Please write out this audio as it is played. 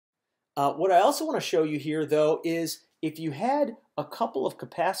What I also want to show you here, though, is if you had a couple of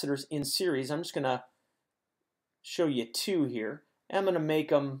capacitors in series, I'm just going to show you two here. I'm going to make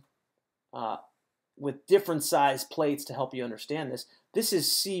them with different size plates to help you understand this. This is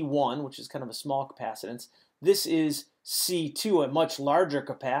C1, which is kind of a small capacitance. This is C2, a much larger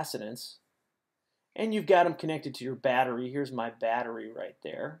capacitance. And you've got them connected to your battery. Here's my battery right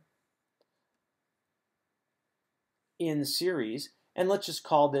there in series. And let's just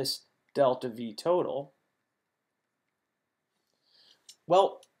call this delta V total.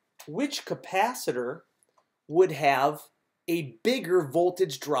 Well, which capacitor would have a bigger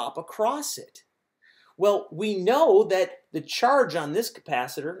voltage drop across it? Well, we know that the charge on this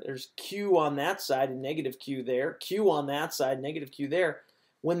capacitor, there's Q on that side and negative Q there, Q on that side, negative Q there.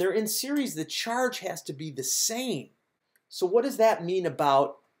 When they're in series, the charge has to be the same. So what does that mean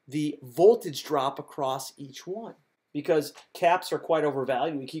about the voltage drop across each one? Because caps are quite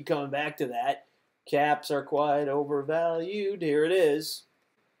overvalued. We keep coming back to that. Caps are quite overvalued. Here it is.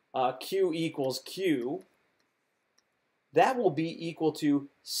 Q equals Q. That will be equal to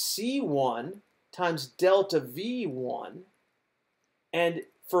C1 times delta V1. And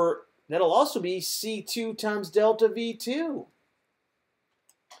that'll also be C2 times delta V2.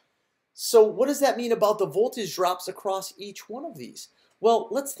 So what does that mean about the voltage drops across each one of these? Well,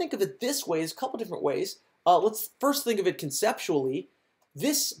 let's think of it this way. There's a couple different ways. Let's first think of it conceptually.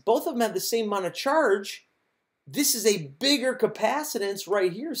 Both of them have the same amount of charge. This is a bigger capacitance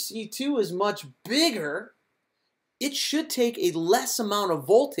right here. C2 is much bigger. It should take a less amount of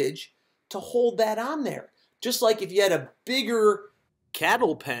voltage to hold that on there. Just like if you had a bigger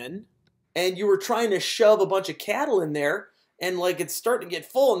cattle pen and you were trying to shove a bunch of cattle in there, and like it's starting to get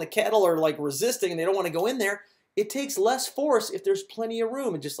full and the cattle are like resisting and they don't want to go in there, it takes less force if there's plenty of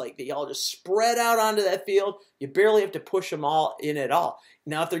room, and just like they all just spread out onto that field. You barely have to push them all in at all.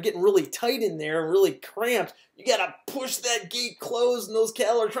 Now if they're getting really tight in there and really cramped, you gotta push that gate closed and those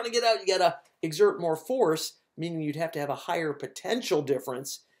cattle are trying to get out. You gotta exert more force, meaning you'd have to have a higher potential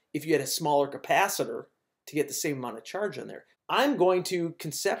difference if you had a smaller capacitor to get the same amount of charge in there. I'm going to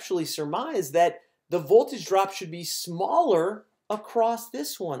conceptually surmise that the voltage drop should be smaller across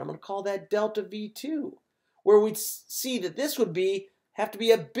this one. I'm going to call that delta V2, where we'd see that this would have to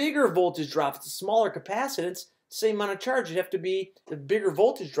be a bigger voltage drop. It's a smaller capacitance, same amount of charge. It'd have to be the bigger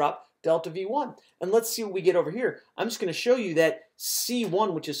voltage drop, delta V1. And let's see what we get over here. I'm just going to show you that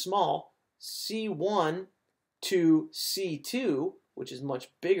C1, which is small, C1 to C2, which is much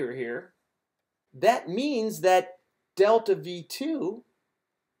bigger here, that means that delta V2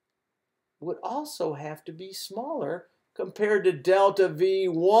 would also have to be smaller compared to delta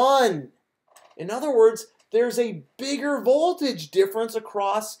V1. In other words, there's a bigger voltage difference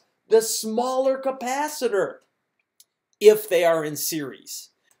across the smaller capacitor if they are in series.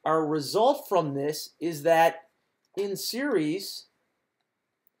 Our result from this is that in series,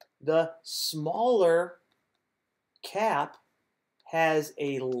 the smaller cap has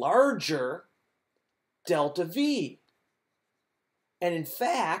a larger delta V. And in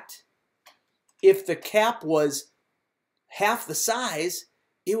fact, if the cap was half the size,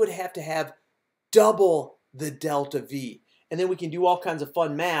 it would have to have double the delta V. And then we can do all kinds of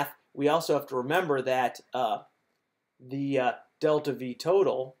fun math. We also have to remember that the delta V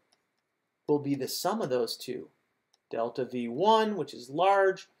total will be the sum of those two. Delta V1, which is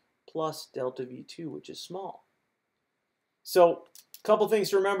large, plus delta V2, which is small. So a couple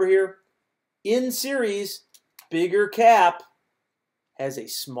things to remember here. In series, bigger cap has a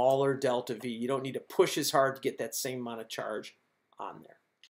smaller delta V. You don't need to push as hard to get that same amount of charge on there.